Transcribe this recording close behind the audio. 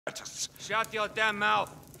Shut your damn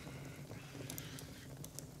mouth!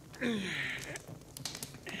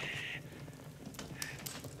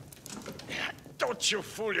 Don't you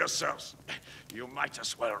fool yourselves. You might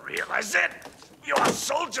as well realize it. You are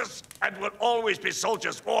soldiers and will always be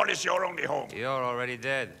soldiers. War is your only home. You're already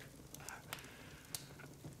dead.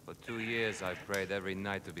 For 2 years, I prayed every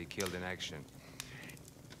night to be killed in action.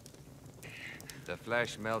 The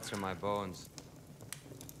flesh melts from my bones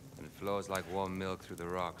and flows like warm milk through the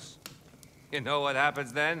rocks. You know what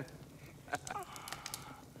happens then?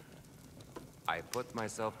 I put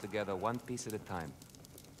myself together one piece at a time.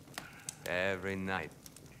 Every night.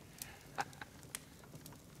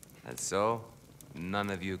 And so,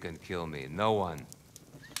 none of you can kill me. No one.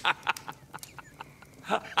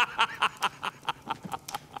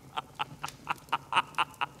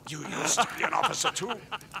 You used to be an officer too.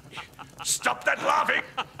 Stop that laughing!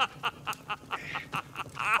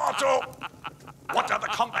 Otto, what are the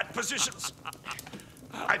combat positions?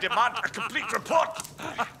 I demand a complete report.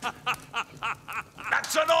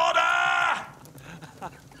 That's an order!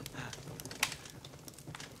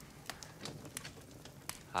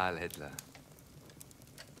 Heil Hitler.